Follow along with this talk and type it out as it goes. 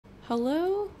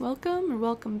Hello, welcome or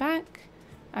welcome back.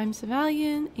 I'm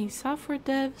Savalian, a software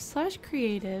dev /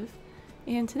 creative,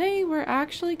 and today we're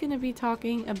actually going to be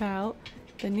talking about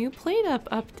the new PlateUp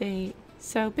update.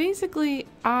 So basically,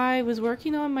 I was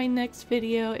working on my next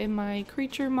video in my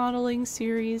creature modeling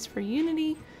series for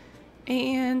Unity,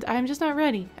 and I'm just not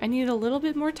ready. I need a little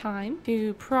bit more time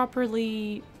to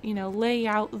properly, lay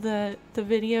out the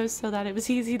videos so that it was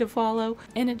easy to follow.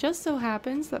 And it just so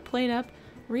happens that PlateUp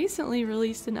recently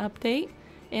released an update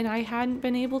and I hadn't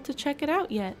been able to check it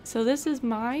out yet. So this is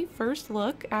my first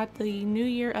look at the New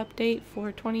Year update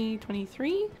for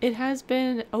 2023. It has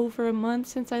been over a month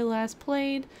since I last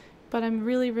played, but I'm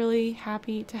really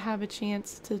happy to have a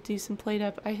chance to do some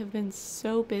PlateUp. I have been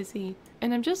so busy.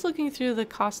 And I'm just looking through the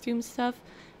costume stuff.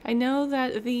 I know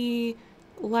that the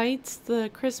lights, the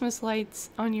Christmas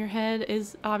lights on your head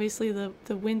is obviously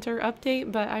the winter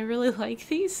update, but I really like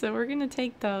these, so we're gonna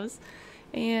take those.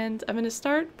 And I'm gonna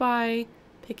start by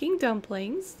picking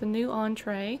dumplings, the new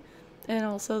entree, and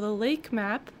also the lake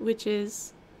map, which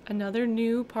is another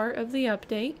new part of the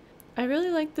update. I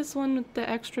really like this one with the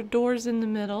extra doors in the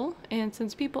middle, and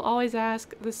since people always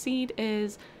ask, the seed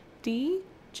is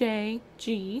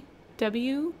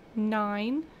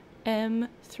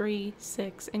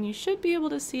DJGW9M36, and you should be able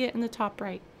to see it in the top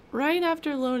right. Right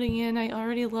after loading in, I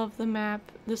already love the map.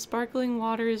 The sparkling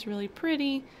water is really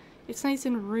pretty. It's nice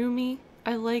and roomy.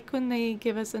 I like when they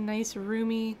give us a nice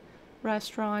roomy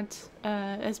restaurant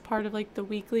as part of like the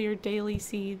weekly or daily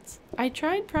seeds. I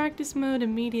tried practice mode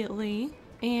immediately,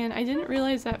 and I didn't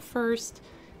realize at first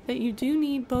that you do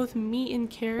need both meat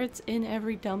and carrots in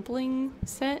every dumpling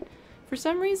set. For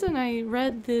some reason I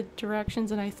read the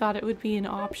directions and I thought it would be an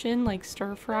option, like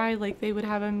stir fry, like they would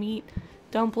have a meat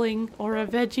dumpling or a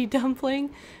veggie dumpling,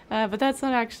 but that's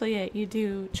not actually it. You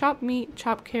do chopped meat,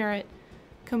 chopped carrot,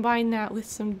 combine that with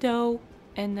some dough,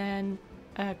 and then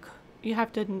you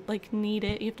have to like knead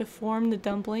it. You have to form the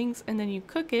dumplings and then you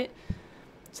cook it.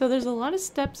 So there's a lot of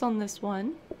steps on this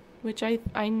one, which I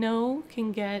know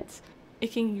can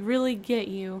really get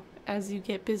you as you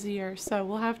get busier. So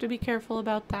we'll have to be careful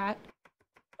about that.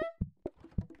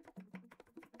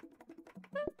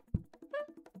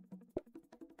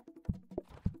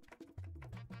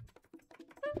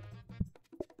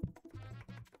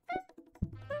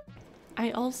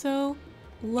 I also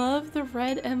love the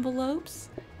red envelopes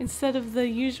instead of the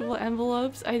usual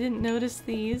envelopes. I didn't notice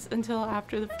these until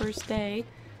after the first day.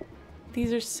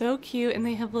 These are so cute, and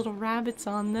they have little rabbits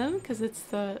on them because it's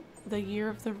the year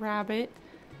of the rabbit.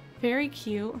 Very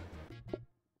cute.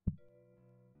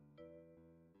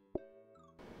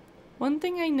 One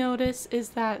thing I notice is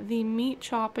that the meat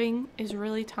chopping is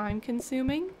really time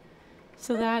consuming,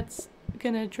 so that's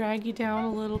gonna drag you down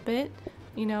a little bit.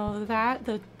 You know,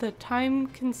 the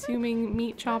time-consuming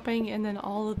meat chopping and then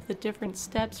all of the different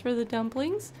steps for the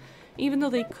dumplings. Even though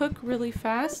they cook really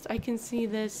fast, I can see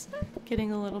this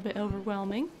getting a little bit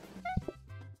overwhelming.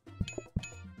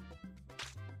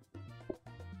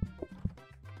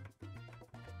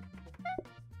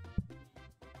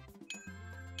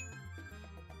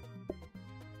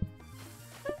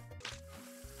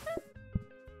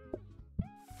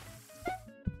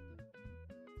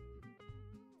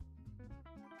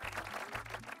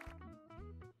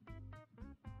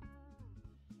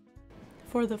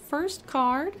 For the first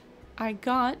card, I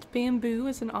got bamboo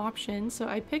as an option, so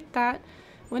I picked that.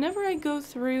 Whenever I go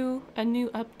through a new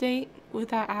update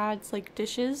that adds like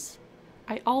dishes,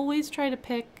 I always try to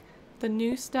pick the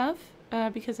new stuff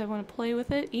because I want to play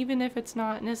with it, even if it's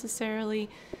not necessarily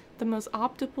the most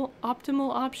optimal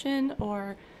option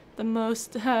or the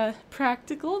most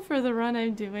practical for the run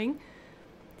I'm doing.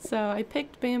 So I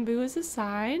picked bamboo as a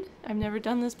side. I've never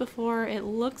done this before. It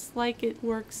looks like it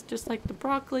works just like the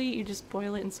broccoli. You just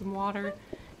boil it in some water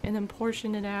and then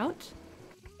portion it out.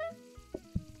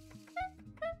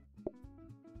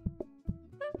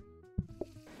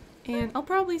 And I'll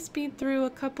probably speed through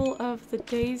a couple of the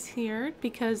days here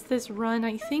because this run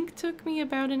I think took me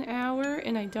about an hour,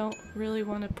 and I don't really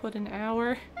want to put an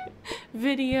hour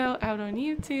video out on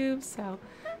YouTube. So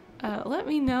let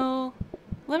me know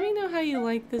how you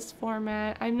like this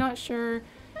format. I'm not sure,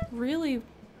 really.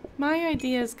 My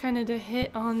idea is kind of to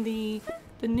hit on the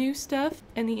new stuff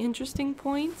and the interesting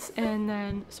points, and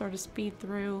then sort of speed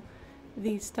through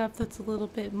the stuff that's a little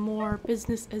bit more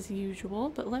business as usual.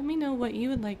 But let me know what you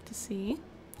would like to see.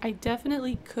 I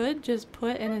definitely could just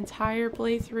put an entire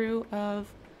playthrough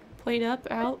of PlateUp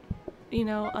out,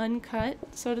 uncut,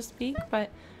 so to speak, but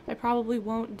I probably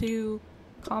won't do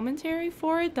commentary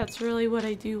for it. That's really what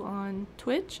I do on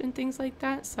Twitch and things like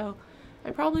that, so I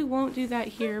probably won't do that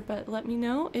here. But let me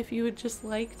know if you would just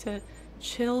like to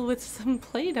chill with some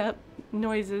PlateUp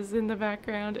noises in the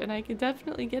background, and I could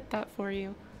definitely get that for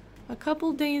you. A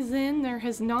couple days in, there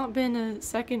has not been a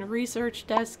second research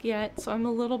desk yet, so I'm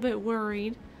a little bit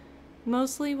worried.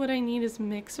 Mostly what I need is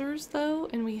mixers though,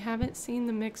 and we haven't seen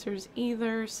the mixers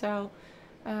either, so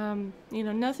you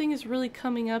know, nothing is really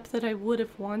coming up that I would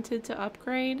have wanted to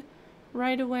upgrade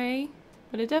right away,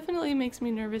 but it definitely makes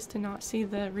me nervous to not see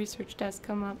the research desk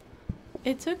come up.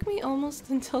 It took me almost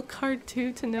until card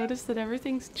 2 to notice that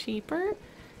everything's cheaper.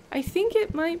 I think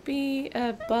it might be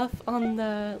a buff on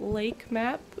the lake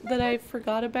map that I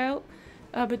forgot about,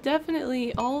 but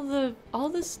definitely all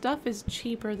the stuff is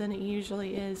cheaper than it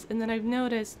usually is. And then I've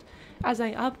noticed as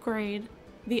I upgrade,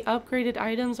 the upgraded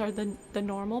items are the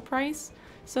normal price.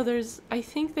 So I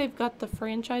think they've got the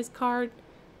franchise card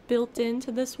built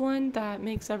into this one that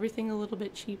makes everything a little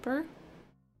bit cheaper.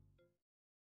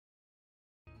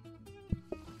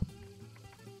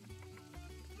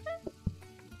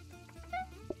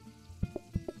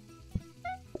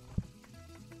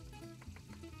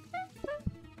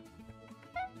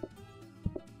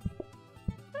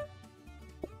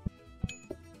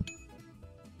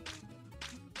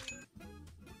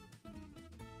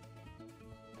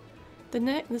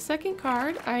 The second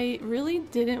card, I really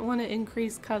didn't want to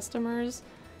increase customers,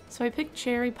 so I picked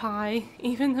cherry pie,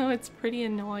 even though it's pretty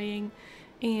annoying.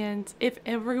 And if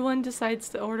everyone decides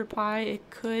to order pie, it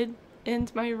could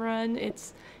end my run.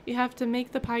 You have to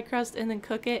make the pie crust and then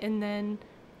cook it and then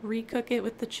recook it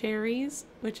with the cherries,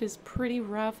 which is pretty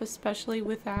rough, especially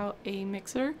without a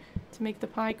mixer to make the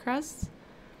pie crusts.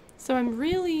 So I'm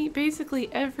really,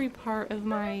 basically every part of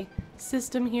my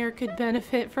system here could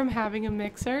benefit from having a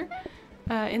mixer.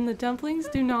 And the dumplings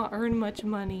do not earn much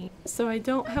money, so I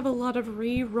don't have a lot of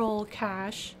re-roll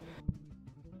cash.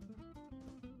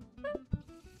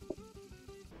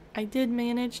 I did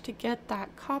manage to get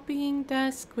that copying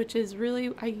desk, which is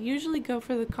really, I usually go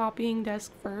for the copying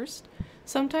desk first.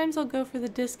 Sometimes I'll go for the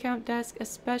discount desk,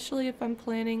 especially if I'm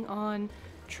planning on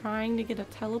trying to get a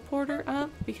teleporter up,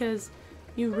 because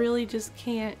you really just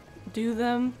can't do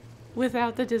them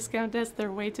without the discount desk.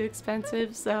 They're way too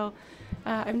expensive, so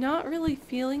I'm not really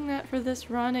feeling that for this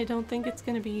run. I don't think it's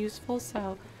going to be useful,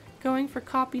 so going for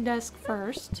copy desk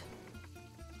first.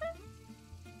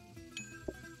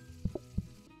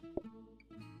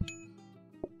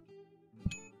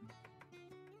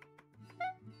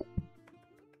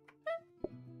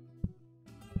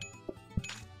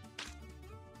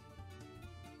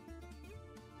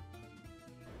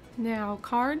 Now,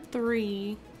 card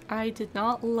 3, I did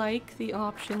not like the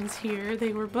options here.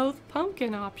 They were both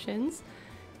pumpkin options,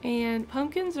 and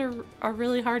pumpkins are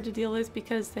really hard to deal with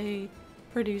because they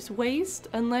produce waste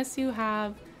unless you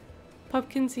have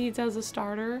pumpkin seeds as a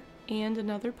starter and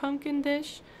another pumpkin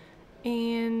dish.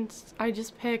 And I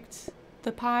just picked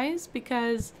the pies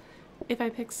because if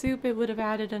I picked soup, it would have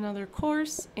added another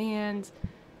course, and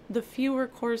the fewer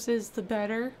courses the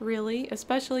better, really,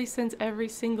 especially since every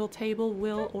single table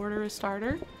will order a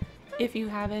starter if you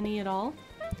have any at all.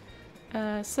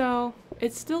 So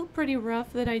it's still pretty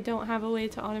rough that I don't have a way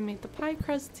to automate the pie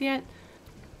crusts yet,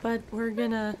 but we're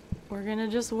gonna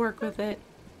just work with it.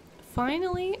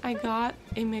 Finally, I got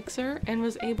a mixer and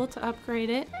was able to upgrade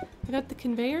it. I got the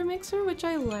conveyor mixer, which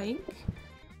I like.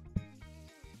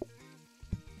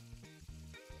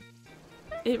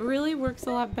 It really works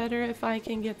a lot better if I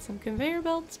can get some conveyor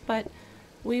belts, but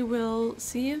we will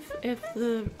see if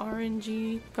the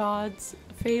RNG gods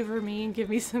favor me and give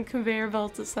me some conveyor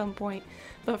belts at some point.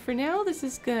 But for now, this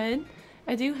is good.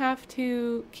 I do have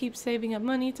to keep saving up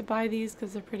money to buy these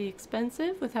because they're pretty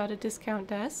expensive without a discount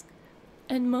desk.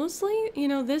 And mostly, you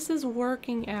know, this is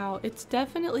working out. It's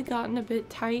definitely gotten a bit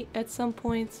tight at some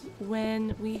points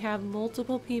when we have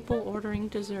multiple people ordering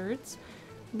desserts.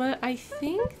 But I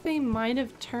think they might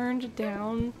have turned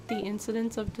down the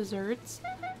incidence of desserts,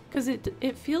 because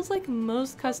it feels like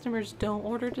most customers don't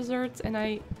order desserts, and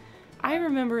I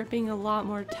remember it being a lot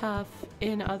more tough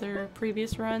in other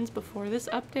previous runs before this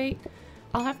update.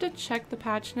 I'll have to check the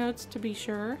patch notes to be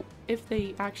sure if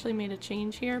they actually made a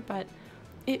change here, but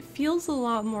it feels a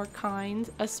lot more kind,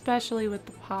 especially with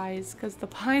the pies, because the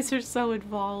pies are so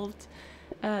involved.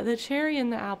 The cherry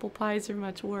and the apple pies are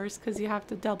much worse because you have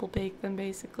to double bake them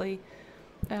basically.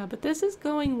 But this is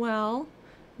going well.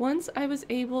 Once I was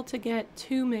able to get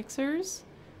 2 mixers,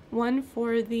 one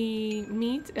for the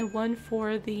meat and one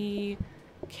for the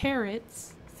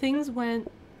carrots, things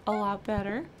went a lot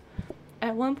better.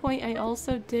 At one point I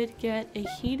also did get a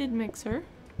heated mixer,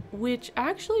 which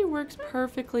actually works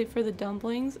perfectly for the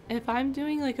dumplings. If I'm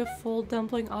doing like a full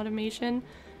dumpling automation,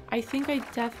 I think I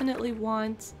definitely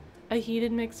want a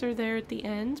heated mixer there at the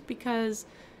end, because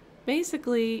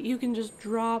basically you can just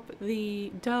drop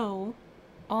the dough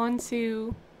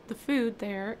onto the food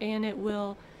there and it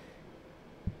will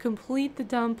complete the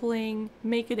dumpling,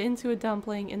 make it into a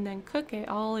dumpling, and then cook it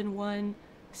all in one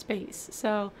space.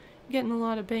 So you're getting a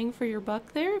lot of bang for your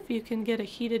buck there if you can get a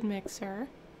heated mixer.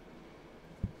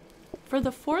 For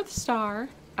the 4th star,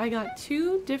 I got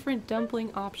 2 different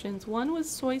dumpling options. One was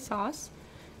soy sauce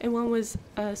and one was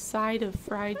a side of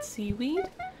fried seaweed.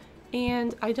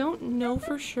 And I don't know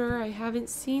for sure, I haven't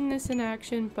seen this in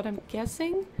action, but I'm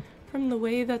guessing from the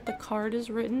way that the card is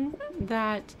written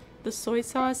that the soy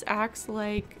sauce acts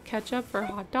like ketchup for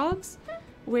hot dogs,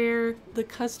 where the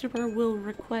customer will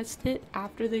request it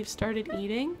after they've started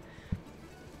eating.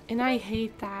 And I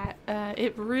hate that.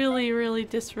 It really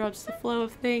disrupts the flow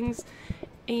of things,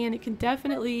 and it can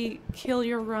definitely kill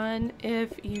your run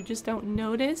if you just don't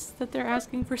notice that they're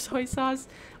asking for soy sauce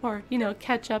or, you know,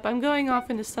 ketchup. I'm going off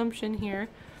an assumption here.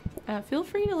 Feel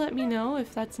free to let me know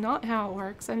if that's not how it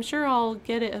works. I'm sure I'll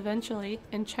get it eventually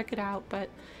and check it out, but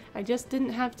I just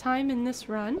didn't have time in this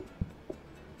run.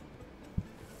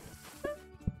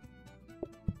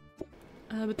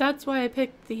 But that's why I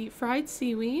picked the fried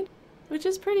seaweed, which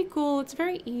is pretty cool. It's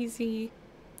very easy.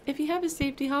 If you have a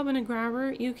safety hob and a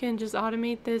grabber, you can just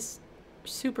automate this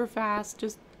super fast.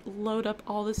 Just load up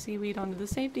all the seaweed onto the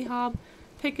safety hob,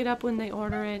 pick it up when they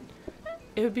order it.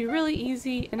 It would be really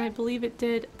easy, and I believe it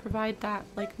did provide that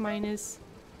like minus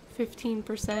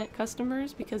 15%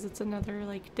 customers because it's another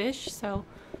like dish. So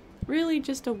really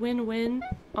just a win-win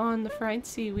on the fried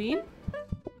seaweed.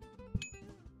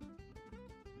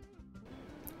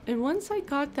 And once I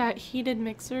got that heated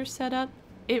mixer set up,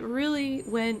 it really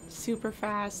went super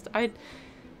fast.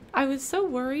 I was so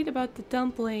worried about the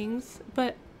dumplings,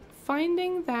 but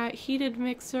finding that heated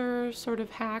mixer sort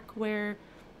of hack where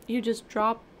you just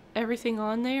drop everything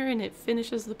on there and it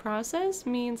finishes the process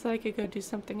means that I could go do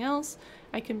something else.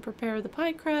 I can prepare the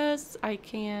pie crusts, I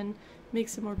can make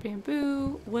some more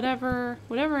bamboo, whatever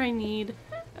I need.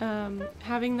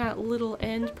 Having that little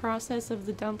end process of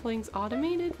the dumplings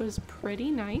automated was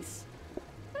pretty nice.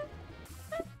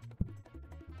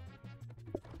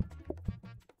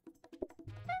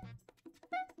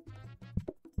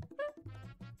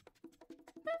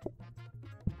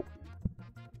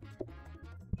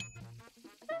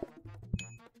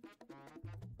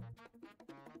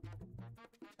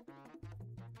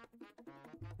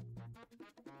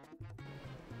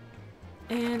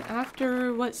 And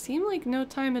after what seemed like no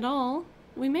time at all,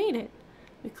 we made it.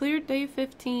 We cleared day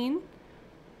 15.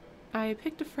 I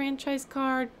picked a franchise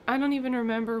card. I don't even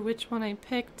remember which one I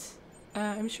picked.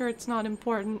 I'm sure it's not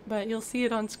important, but you'll see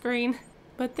it on screen.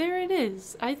 But there it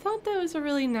is. I thought that was a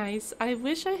really nice. I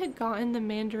wish I had gotten the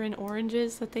mandarin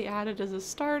oranges that they added as a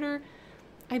starter.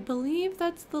 I believe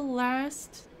that's the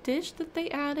last dish that they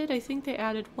added. I think they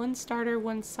added 1 starter,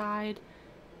 1 side,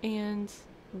 and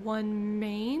 1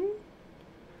 main.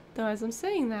 Though as I'm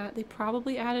saying that, they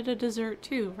probably added a dessert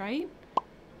too, right?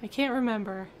 I can't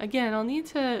remember. Again, I'll need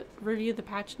to review the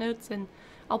patch notes and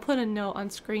I'll put a note on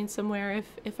screen somewhere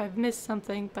if I've missed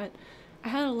something, but I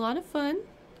had a lot of fun.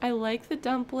 I like the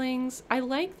dumplings. I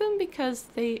like them because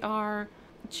they are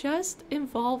just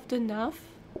involved enough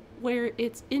where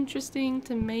it's interesting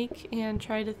to make and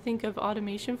try to think of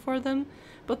automation for them,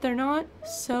 but they're not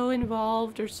so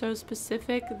involved or so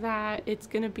specific that it's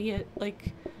gonna be a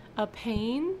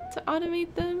pain to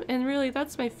automate them. And really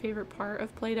that's my favorite part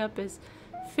of PlateUp, is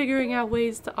figuring out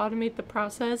ways to automate the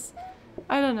process.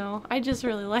 I don't know, I just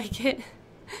really like it.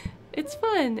 It's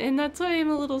fun, and that's why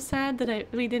I'm a little sad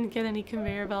that we didn't get any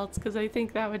conveyor belts, because I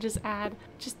think that would just add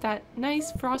just that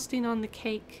nice frosting on the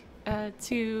cake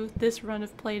to this run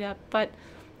of PlateUp. But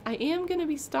I am going to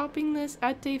be stopping this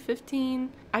at day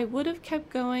 15. I would have kept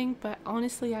going, but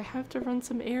honestly I have to run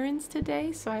some errands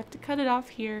today, so I have to cut it off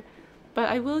here. But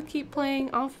I will keep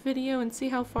playing off video and see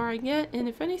how far I get, and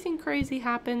if anything crazy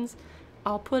happens,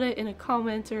 I'll put it in a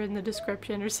comment or in the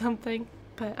description or something.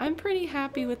 But I'm pretty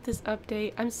happy with this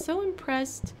update. I'm so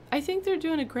impressed. I think they're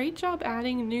doing a great job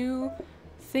adding new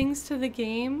things to the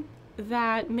game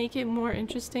that make it more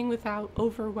interesting without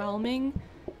overwhelming,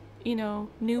 you know,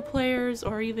 new players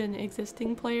or even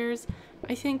existing players.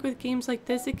 I think with games like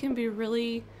this, it can be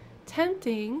really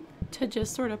tempting to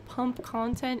just sort of pump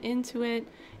content into it,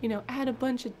 you know, add a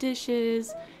bunch of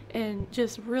dishes and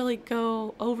just really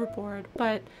go overboard.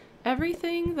 But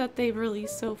everything that they've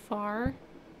released so far,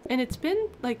 and it's been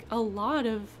like a lot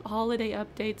of holiday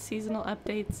updates, seasonal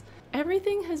updates,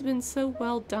 everything has been so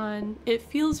well done. It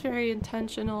feels very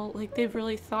intentional, like they've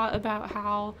really thought about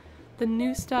how the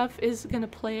new stuff is going to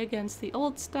play against the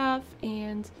old stuff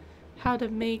and how to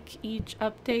make each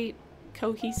update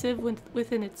cohesive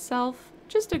within itself.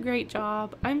 just a great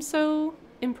job. I'm so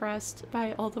impressed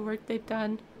by all the work they've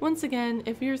done. Once again,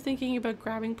 if you're thinking about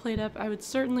grabbing PlateUp, I would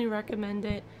certainly recommend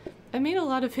it. I made a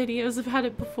lot of videos about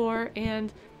it before,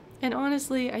 and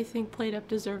honestly, I think PlateUp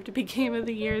deserved to be Game of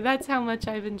the Year. That's how much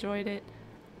I've enjoyed it.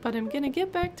 But I'm gonna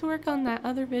get back to work on that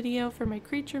other video for my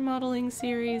creature modeling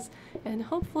series and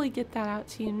hopefully get that out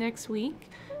to you next week.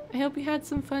 I hope you had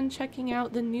some fun checking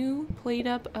out the new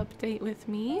PlateUp update with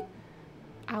me.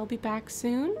 I'll be back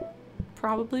soon,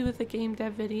 probably with a game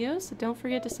dev video, so don't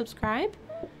forget to subscribe,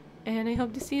 and I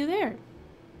hope to see you there.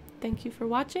 Thank you for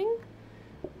watching.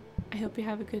 I hope you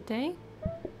have a good day,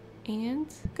 and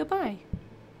goodbye.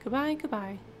 Goodbye,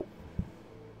 goodbye.